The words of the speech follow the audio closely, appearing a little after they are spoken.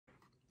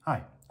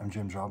Hi, I'm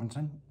James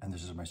Robinson, and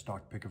this is my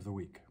stock pick of the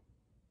week.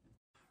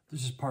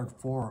 This is part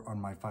 4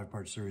 on my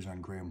 5-part series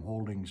on Graham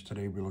Holdings.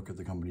 Today we look at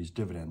the company's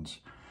dividends.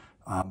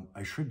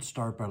 I should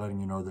start by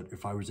letting you know that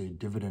if I was a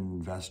dividend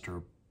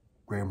investor,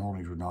 Graham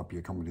Holdings would not be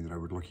a company that I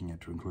would be looking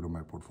at to include in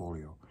my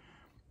portfolio.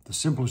 The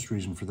simplest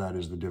reason for that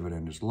is the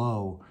dividend is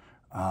low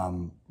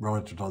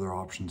relative to other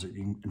options,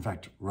 in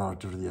fact,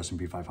 relative to the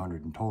S&P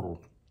 500 in total.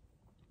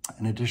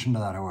 In addition to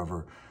that,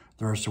 however,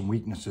 there are some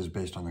weaknesses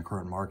based on the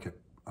current market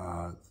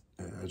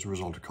as a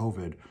result of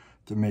COVID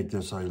to make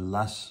this a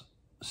less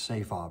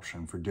safe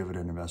option for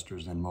dividend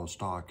investors than most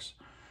stocks.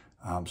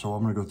 So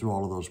I'm going to go through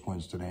all of those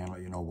points today and let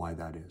you know why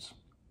that is.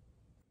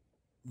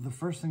 The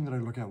first thing that I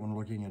look at when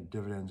looking at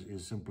dividends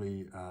is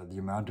simply the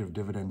amount of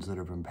dividends that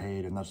have been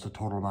paid, and that's the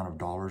total amount of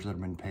dollars that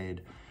have been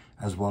paid,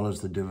 as well as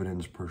the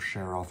dividends per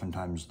share.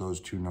 Oftentimes those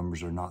two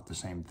numbers are not the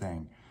same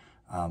thing.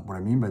 What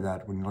I mean by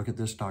that, when you look at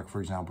this stock, for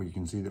example, you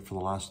can see that for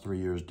the last 3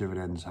 years,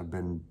 dividends have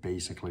been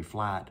basically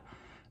flat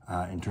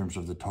in terms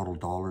of the total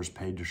dollars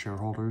paid to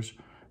shareholders.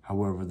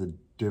 However, the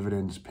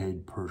dividends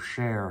paid per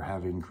share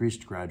have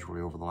increased gradually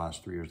over the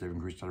last 3 years. They've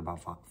increased at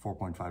about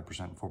 4.5%,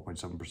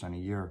 4.7% a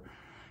year.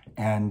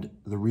 And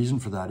the reason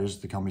for that is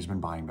the company's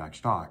been buying back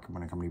stock.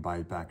 When a company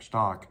buys back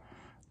stock,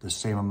 the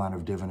same amount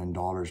of dividend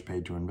dollars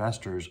paid to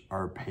investors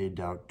are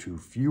paid out to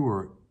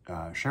fewer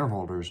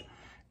shareholders,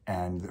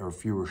 and there are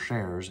fewer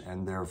shares,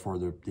 and therefore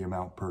the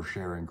amount per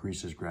share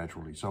increases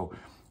gradually. So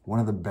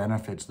one of the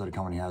benefits that a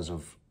company has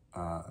of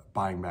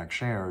buying back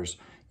shares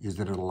is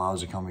that it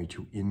allows a company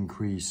to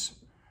increase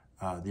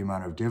the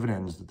amount of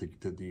dividends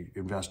that the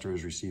investor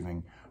is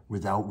receiving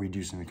without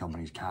reducing the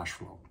company's cash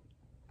flow.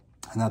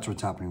 And that's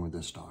what's happening with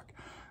this stock.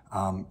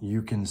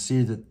 You can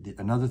see that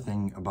another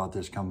thing about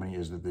this company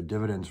is that the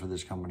dividends for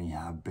this company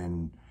have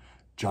been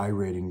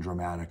gyrating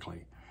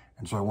dramatically.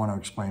 And so I want to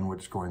explain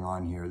what's going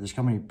on here. This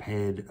company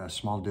paid a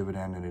small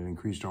dividend and it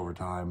increased over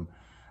time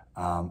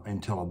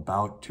until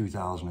about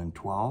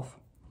 2012.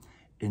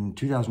 In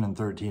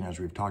 2013, as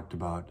we've talked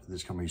about,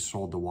 this company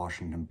sold the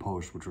Washington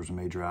Post, which was a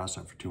major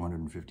asset, for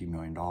 $250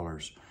 million.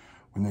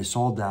 When they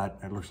sold that,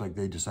 it looks like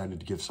they decided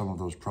to give some of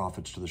those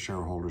profits to the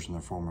shareholders in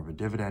the form of a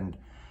dividend.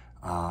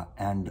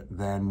 And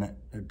then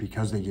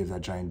because they gave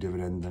that giant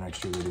dividend, the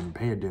next year they didn't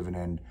pay a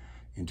dividend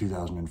in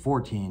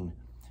 2014.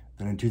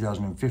 Then in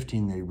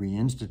 2015, they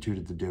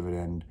reinstituted the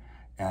dividend,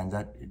 and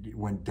that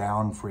went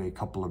down for a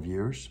couple of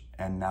years.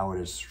 And now it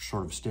is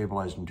sort of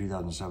stabilized in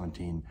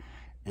 2017.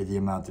 The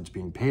amount that's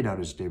being paid out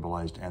is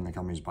stabilized, and the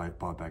company's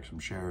bought back some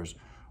shares,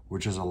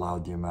 which has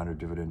allowed the amount of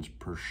dividends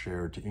per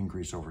share to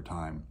increase over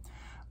time.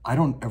 I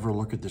don't ever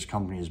look at this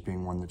company as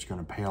being one that's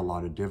going to pay a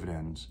lot of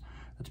dividends.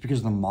 That's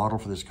because the model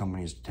for this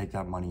company is to take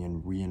that money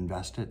and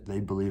reinvest it. They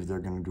believe they're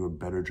going to do a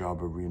better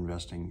job of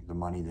reinvesting the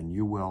money than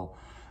you will,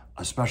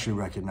 especially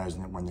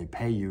recognizing that when they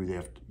pay you,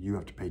 you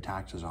have to pay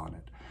taxes on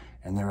it.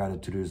 And their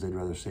attitude is they'd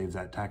rather save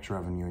that tax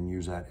revenue and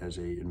use that as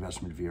an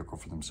investment vehicle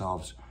for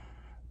themselves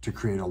to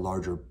create a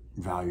larger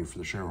value for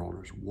the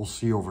shareholders. We'll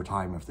see over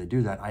time if they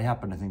do that. I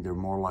happen to think they're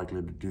more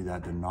likely to do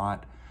that than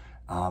not.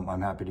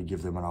 I'm happy to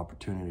give them an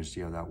opportunity to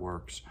see how that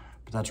works.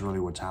 But that's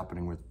really what's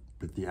happening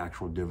with the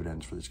actual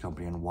dividends for this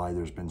company and why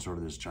there's been sort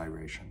of this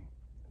gyration.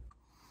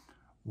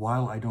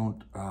 While I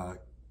don't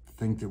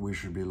think that we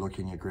should be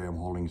looking at Graham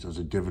Holdings as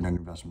a dividend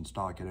investment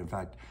stock, and in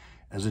fact,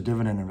 as a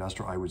dividend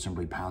investor, I would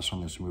simply pass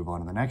on this and move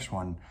on to the next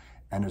one.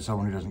 And as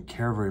someone who doesn't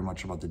care very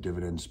much about the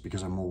dividends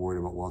because I'm more worried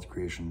about wealth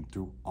creation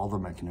through all the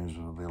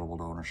mechanisms available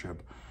to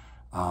ownership,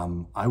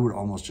 I would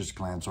almost just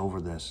glance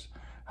over this.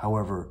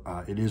 However,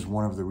 it is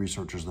one of the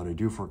researches that I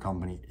do for a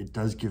company. It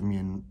does give me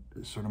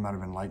a certain amount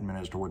of enlightenment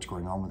as to what's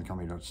going on with the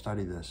company to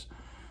study this.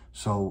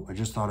 So I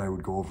just thought I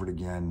would go over it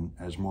again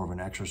as more of an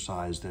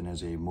exercise than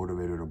as a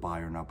motivator to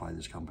buy or not buy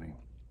this company.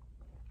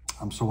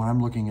 So when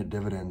I'm looking at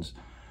dividends,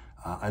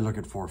 I look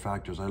at 4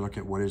 factors. I look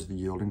at what is the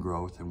yield and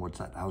growth and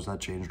how's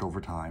that changed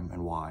over time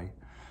and why.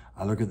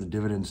 I look at the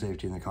dividend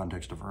safety in the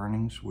context of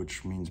earnings,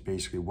 which means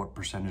basically what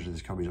percentage of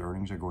this company's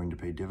earnings are going to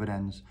pay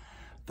dividends.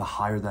 The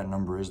higher that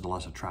number is, the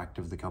less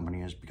attractive the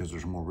company is because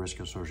there's more risk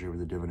associated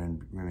with the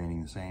dividend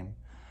remaining the same.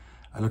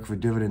 I look for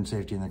dividend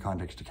safety in the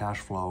context of cash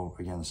flow,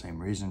 again, the same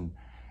reason.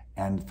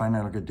 And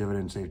finally, I look at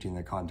dividend safety in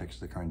the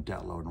context of the current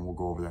debt load, and we'll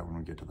go over that when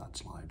we get to that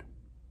slide.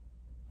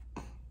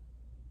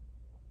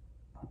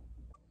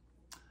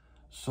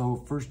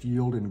 So first,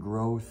 yield and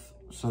growth.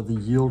 So the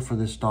yield for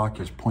this stock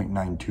is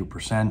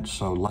 0.92%,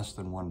 so less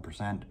than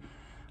 1%.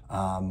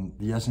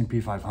 The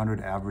S&P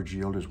 500 average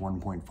yield is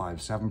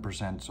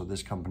 1.57%, so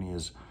this company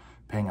is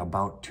paying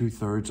about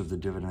 2/3 of the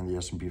dividend of the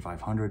S&P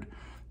 500.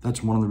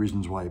 That's one of the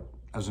reasons why,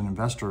 as an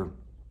investor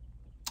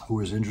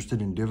who is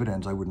interested in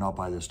dividends, I would not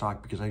buy this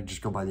stock because I could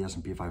just go buy the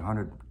S&P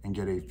 500 and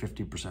get a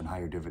 50%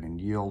 higher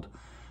dividend yield.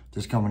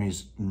 This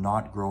company's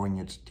not growing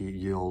its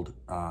yield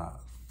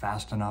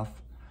fast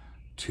enough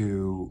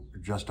to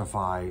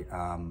justify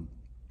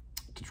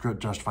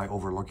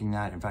overlooking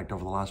that. In fact,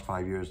 over the last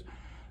 5 years,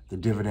 the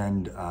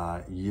dividend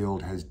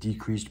yield has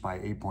decreased by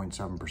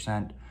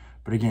 8.7%.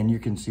 But again, you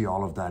can see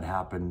all of that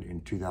happened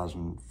in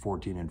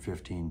 2014 and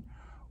 15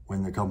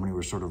 when the company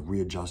was sort of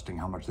readjusting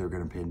how much they were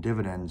going to pay in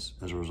dividends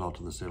as a result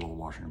of the sale of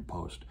the Washington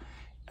Post.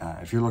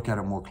 If you look at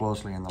it more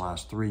closely, in the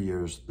last 3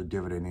 years, the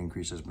dividend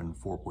increase has been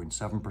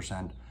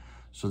 4.7%.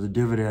 So the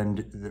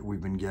dividend that we've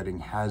been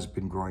getting has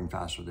been growing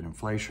faster than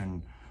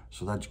inflation.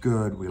 So that's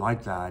good. We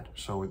like that.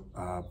 So,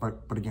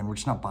 but again, we're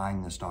just not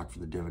buying the stock for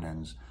the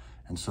dividends.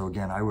 And so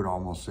again, I would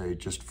almost say,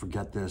 just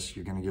forget this.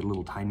 You're going to get a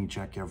little tiny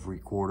check every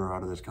quarter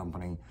out of this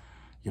company.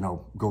 You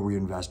know, go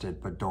reinvest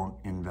it, but don't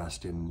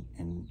invest in,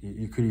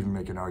 you could even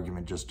make an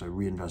argument just to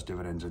reinvest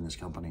dividends in this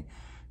company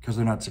because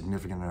they're not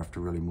significant enough to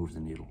really move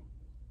the needle.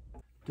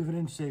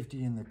 Dividend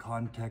safety in the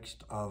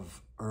context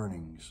of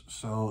earnings.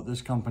 So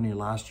this company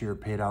last year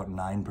paid out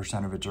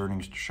 9% of its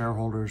earnings to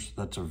shareholders.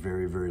 That's a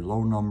very, very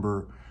low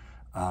number.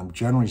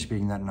 Generally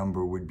speaking, that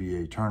number would be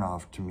a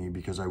turnoff to me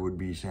because I would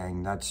be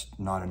saying that's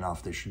not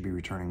enough. They should be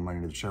returning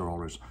money to the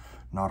shareholders,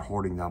 not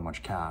hoarding that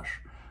much cash.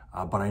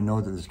 But I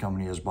know that this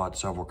company has bought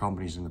several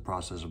companies in the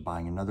process of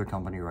buying another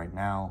company right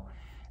now.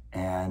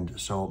 And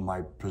so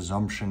my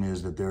presumption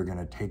is that they're going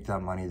to take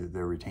that money that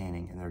they're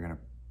retaining and they're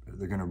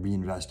going to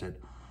reinvest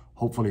it,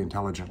 hopefully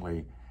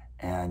intelligently,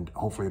 and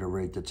hopefully at a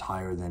rate that's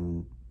higher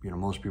than, you know,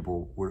 most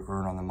people would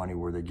earn on the money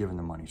where they're given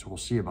the money. So we'll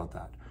see about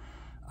that.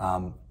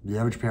 The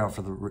average payout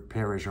for the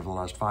payout ratio for the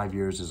last 5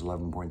 years is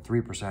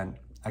 11.3%.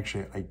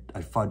 Actually,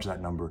 I fudged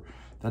that number.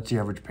 That's the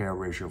average payout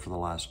ratio for the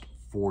last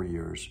 4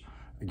 years.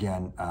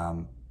 Again,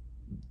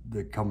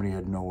 the company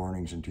had no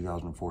earnings in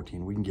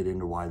 2014. We can get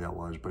into why that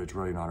was, but it's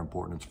really not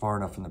important. It's far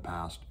enough in the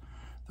past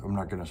that I'm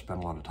not going to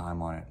spend a lot of time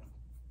on it.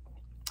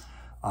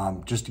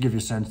 Just to give you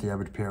a sense, the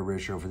average payout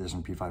ratio for the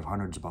S&P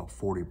 500 is about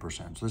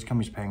 40%. So this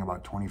company's paying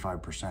about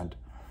 25%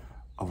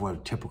 of what a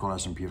typical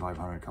S&P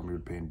 500 company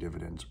would pay in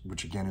dividends,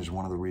 which again is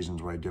one of the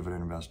reasons why a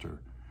dividend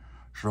investor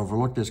should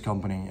overlook this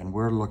company. And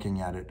we're looking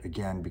at it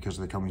again because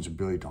of the company's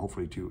ability to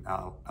hopefully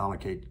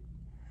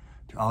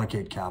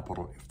allocate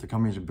capital. If the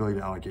company's ability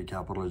to allocate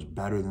capital is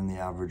better than the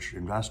average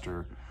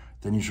investor,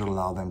 then you should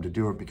allow them to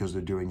do it because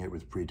they're doing it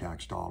with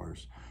pre-tax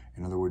dollars.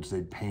 In other words,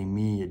 they'd pay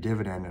me a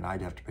dividend and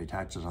I'd have to pay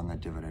taxes on that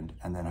dividend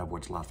and then have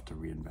what's left to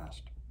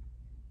reinvest.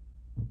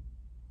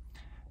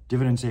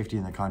 Dividend safety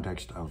in the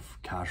context of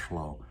cash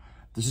flow.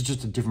 This is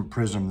just a different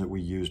prism that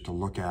we use to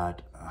look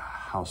at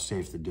how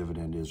safe the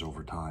dividend is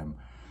over time.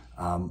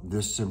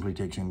 This simply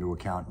takes into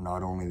account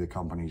not only the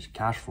company's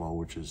cash flow,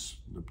 which is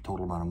the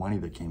total amount of money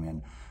that came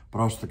in, but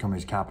also the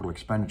company's capital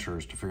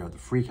expenditures to figure out the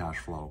free cash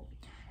flow.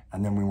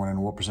 And then we want to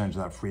know what percentage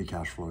of that free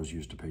cash flow is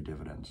used to pay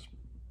dividends.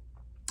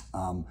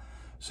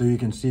 So you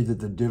can see that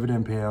the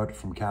dividend payout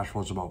from cash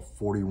flow is about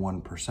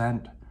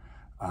 41%.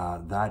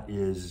 That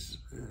is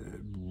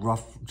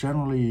rough.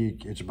 Generally,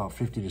 it's about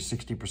 50 to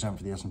 60%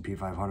 for the S&P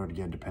 500,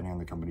 again, depending on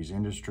the company's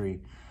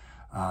industry.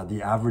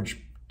 The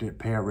average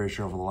payout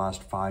ratio over the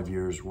last 5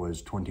 years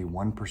was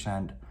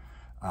 21%.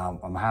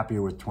 I'm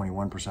happier with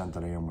 21%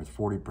 than I am with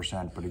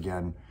 40%. But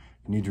again,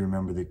 you need to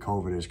remember that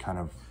COVID has kind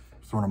of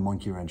thrown a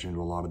monkey wrench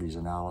into a lot of these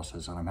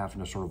analysis, and I'm having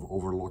to sort of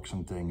overlook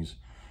some things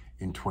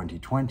in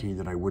 2020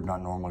 that I would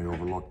not normally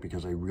overlook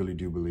because I really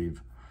do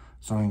believe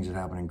some things that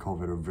happen in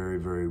COVID are very,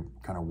 very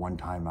kind of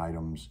one-time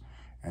items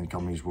and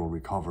companies will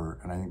recover.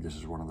 And I think this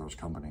is one of those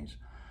companies.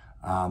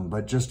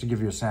 But just to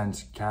give you a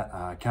sense,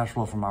 cash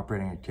flow from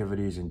operating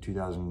activities in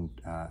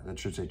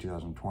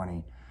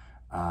 2020,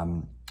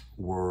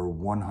 were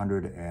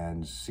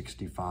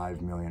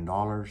 $165 million.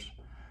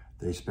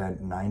 They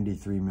spent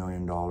 $93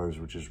 million,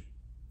 which is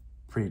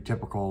pretty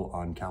typical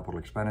on capital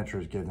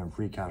expenditures, gave them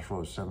free cash flow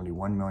of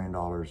 $71 million.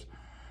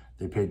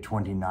 They paid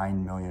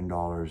 $29 million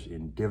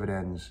in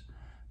dividends.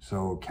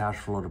 So cash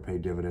flow to pay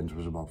dividends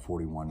was about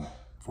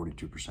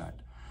 42%.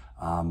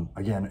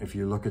 Again, if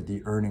you look at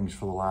the earnings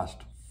for the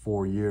last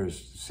 4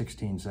 years,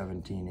 16,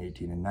 17,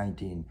 18, and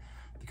 19,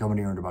 the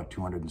company earned about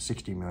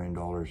 $260 million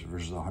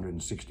versus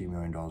 $160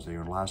 million they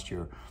earned last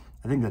year.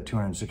 I think that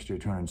 $260 or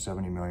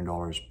 $270 million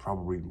is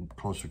probably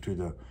closer to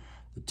the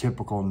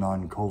typical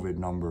non-COVID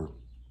number.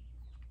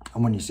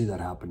 And when you see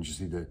that happen, you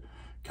see that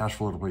cash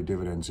flow to pay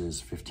dividends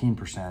is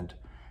 15%.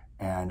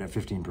 And at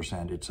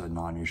 15%, it's a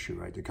non-issue,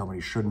 right? The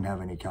company shouldn't have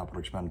any capital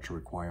expenditure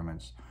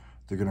requirements.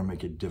 They're going to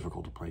make it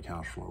difficult to pay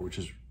cash flow, which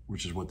is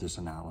what this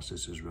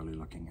analysis is really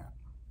looking at.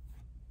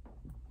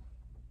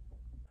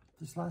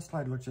 This last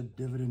slide looks at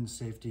dividend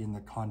safety in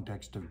the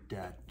context of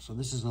debt. So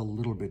this is a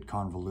little bit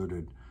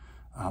convoluted.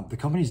 The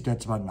company's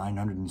debt's about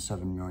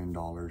 $907 million.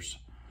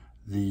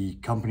 The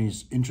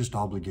company's interest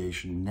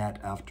obligation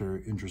net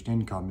after interest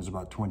income is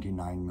about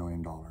 $29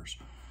 million.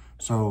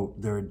 So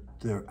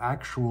their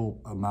actual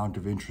amount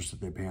of interest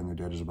that they pay on their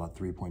debt is about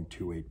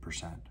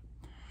 3.28%.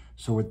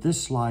 So what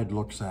this slide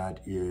looks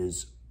at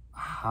is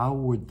how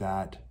would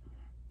that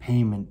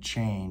payment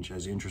change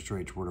as interest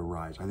rates were to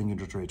rise? I think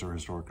interest rates are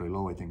historically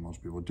low. I think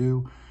most people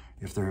do.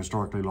 If they're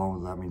historically low,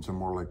 that means they're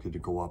more likely to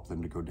go up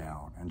than to go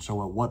down. And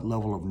so at what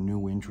level of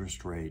new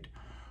interest rate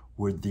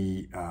would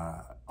the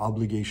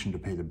obligation to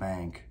pay the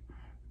bank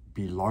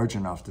be large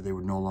enough that they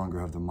would no longer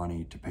have the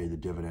money to pay the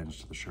dividends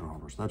to the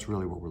shareholders? That's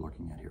really what we're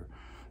looking at here.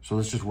 So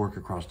let's just work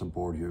across the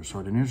board here. So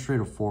at an interest rate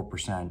of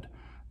 4%,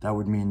 that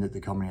would mean that the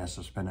company has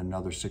to spend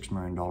another $6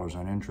 million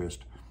on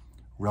interest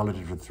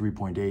relative to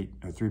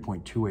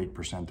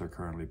 3.28% they're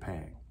currently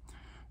paying.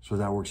 So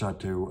that works out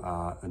to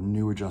a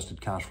new adjusted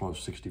cash flow of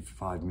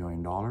 $65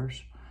 million.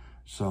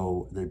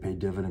 So they pay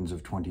dividends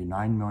of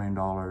 $29 million.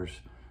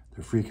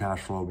 Their free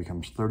cash flow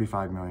becomes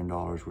 $35 million,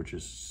 which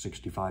is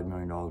 $65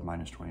 million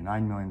minus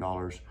 $29 million.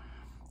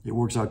 It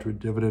works out to a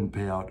dividend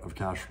payout of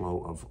cash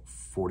flow of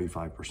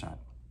 45%.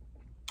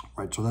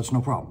 Right, so that's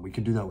no problem. We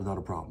can do that without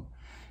a problem.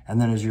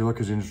 And then as you look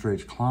as interest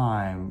rates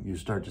climb, you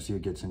start to see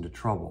it gets into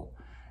trouble.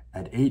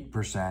 At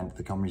 8%,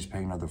 the company's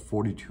paying another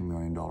 $42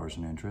 million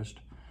in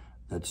interest.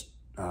 That's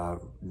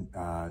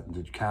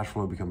the cash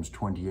flow becomes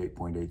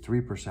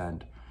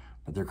 28.83%,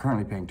 but they're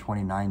currently paying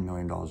 $29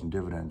 million in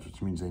dividends,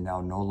 which means they now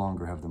no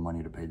longer have the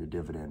money to pay the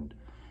dividend,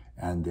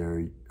 and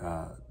they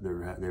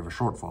have a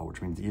shortfall,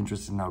 which means the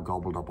interest is now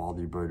gobbled up all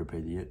the ability to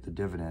pay the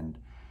dividend,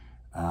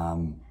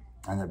 and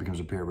that becomes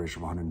a payout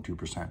ratio of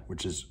 102%,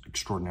 which is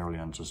extraordinarily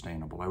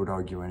unsustainable. I would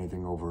argue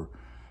anything over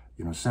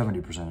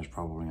 70% is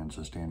probably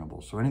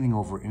unsustainable. So anything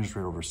over interest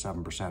rate over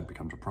 7%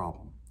 becomes a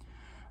problem.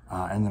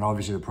 And then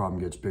obviously the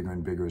problem gets bigger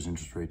and bigger as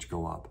interest rates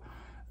go up.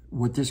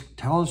 What this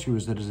tells you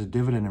is that as a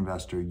dividend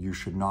investor, you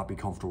should not be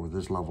comfortable with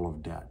this level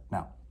of debt.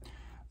 Now,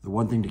 the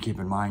one thing to keep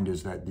in mind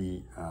is that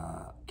the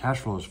cash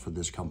flows for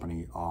this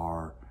company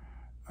are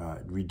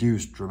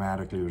reduced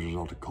dramatically as a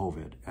result of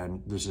COVID,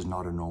 and this is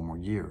not a normal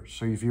year.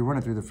 So if you run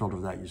it through the filter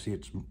of that, you see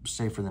it's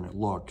safer than it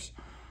looks.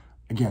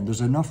 Again,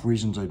 there's enough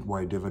reasons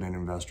why a dividend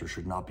investor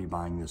should not be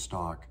buying this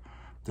stock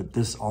that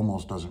this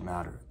almost doesn't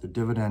matter. The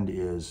dividend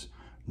is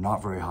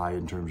not very high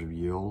in terms of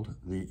yield.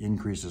 The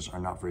increases are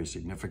not very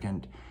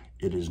significant.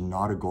 It is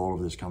not a goal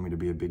of this company to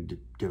be a big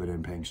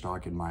dividend paying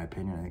stock, in my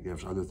opinion. I think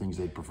there's other things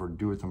they'd prefer to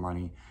do with the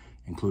money,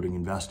 including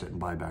invest it and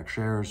buy back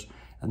shares.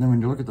 And then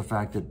when you look at the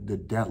fact that the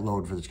debt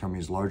load for this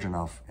company is large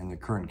enough and the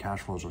current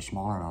cash flows are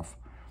small enough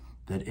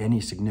that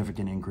any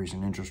significant increase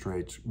in interest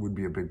rates would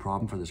be a big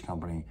problem for this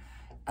company.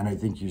 And I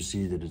think you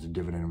see that as a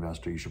dividend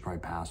investor, you should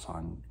probably pass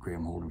on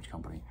Graham Holdings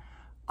Company.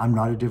 I'm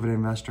not a dividend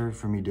investor.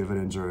 For me,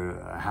 dividends are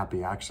a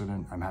happy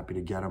accident. I'm happy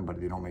to get them,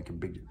 but they don't make a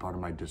big part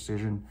of my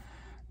decision.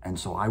 And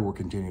so I will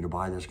continue to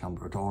buy this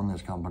company, or to own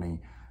this company,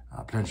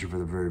 potentially for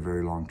the very,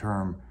 very long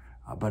term.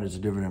 But as a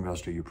dividend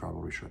investor, you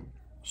probably shouldn't.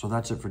 So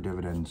that's it for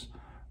dividends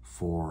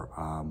for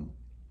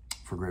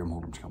Graham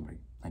Holdings Company.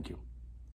 Thank you.